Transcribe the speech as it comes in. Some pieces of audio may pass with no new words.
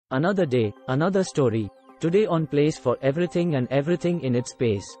Another day, another story. Today on Place for Everything and Everything in its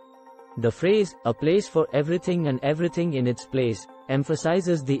Place. The phrase, a place for everything and everything in its place,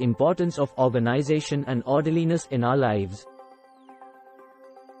 emphasizes the importance of organization and orderliness in our lives.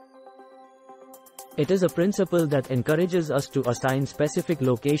 It is a principle that encourages us to assign specific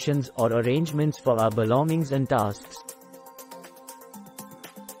locations or arrangements for our belongings and tasks.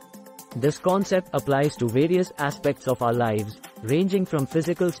 This concept applies to various aspects of our lives, ranging from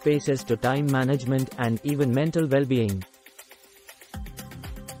physical spaces to time management and even mental well-being.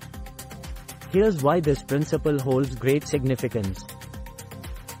 Here's why this principle holds great significance.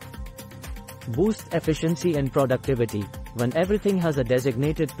 Boosts efficiency and productivity. When everything has a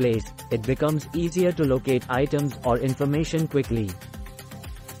designated place, it becomes easier to locate items or information quickly.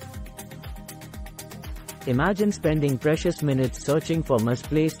 Imagine spending precious minutes searching for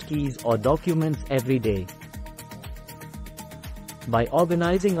misplaced keys or documents every day. By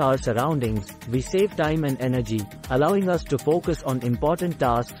organizing our surroundings, we save time and energy, allowing us to focus on important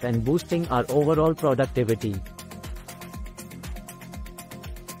tasks and boosting our overall productivity.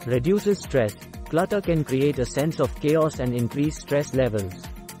 Reduces stress. Clutter can create a sense of chaos and increase stress levels.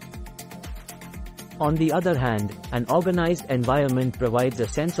 On the other hand, an organized environment provides a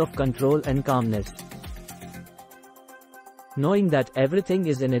sense of control and calmness. Knowing that everything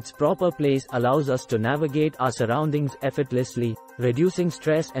is in its proper place allows us to navigate our surroundings effortlessly, reducing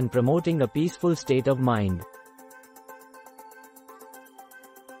stress and promoting a peaceful state of mind.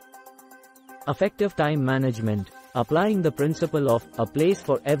 Effective time management. Applying the principle of a place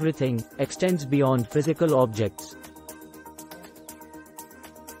for everything extends beyond physical objects.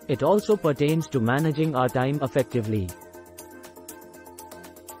 It also pertains to managing our time effectively.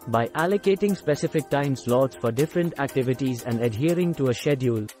 By allocating specific time slots for different activities and adhering to a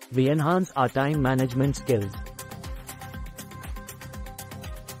schedule, we enhance our time management skills.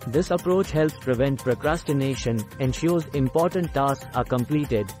 This approach helps prevent procrastination, ensures important tasks are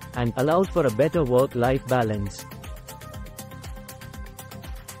completed, and allows for a better work-life balance.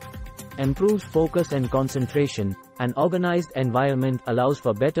 Improves focus and concentration. An organized environment allows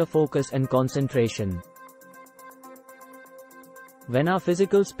for better focus and concentration. When our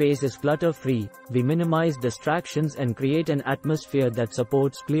physical space is clutter-free, we minimize distractions and create an atmosphere that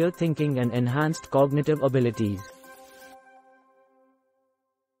supports clear thinking and enhanced cognitive abilities.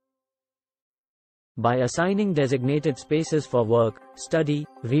 By assigning designated spaces for work, study,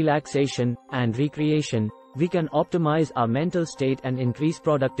 relaxation, and recreation, we can optimize our mental state and increase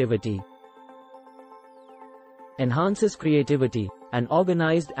productivity. Enhances creativity. An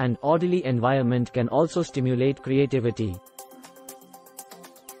organized and orderly environment can also stimulate creativity.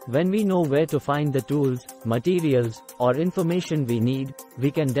 When we know where to find the tools, materials, or information we need,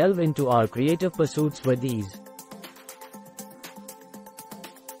 we can delve into our creative pursuits with ease.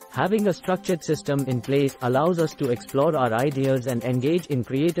 Having a structured system in place allows us to explore our ideas and engage in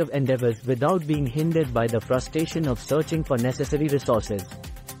creative endeavors without being hindered by the frustration of searching for necessary resources.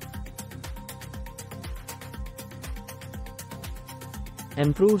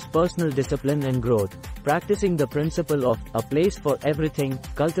 Improves personal discipline and growth. Practicing the principle of a place for everything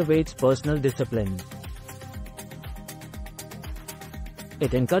cultivates personal discipline.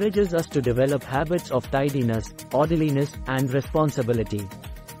 It encourages us to develop habits of tidiness, orderliness, and responsibility.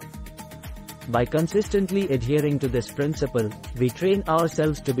 By consistently adhering to this principle, we train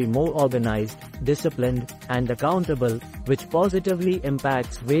ourselves to be more organized, disciplined, and accountable, which positively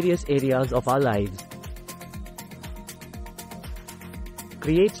impacts various areas of our lives.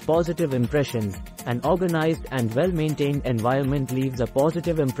 Creates positive impressions. An organized and well-maintained environment leaves a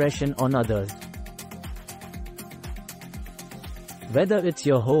positive impression on others. Whether it's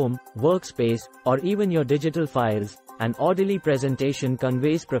your home, workspace, or even your digital files, an orderly presentation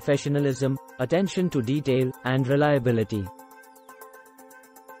conveys professionalism, attention to detail, and reliability.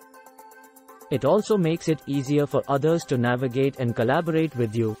 It also makes it easier for others to navigate and collaborate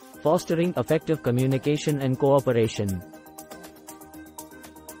with you, fostering effective communication and cooperation.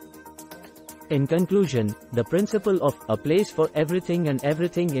 In conclusion, the principle of a place for everything and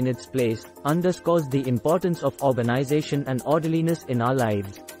everything in its place underscores the importance of organization and orderliness in our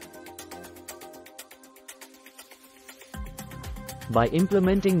lives. By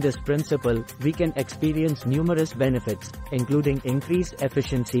implementing this principle, we can experience numerous benefits, including increased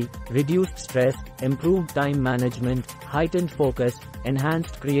efficiency, reduced stress, improved time management, heightened focus,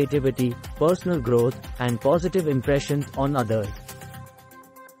 enhanced creativity, personal growth, and positive impressions on others.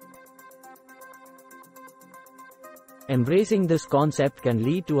 Embracing this concept can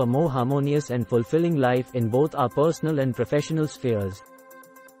lead to a more harmonious and fulfilling life in both our personal and professional spheres.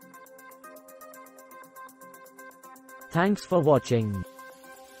 Thanks for watching.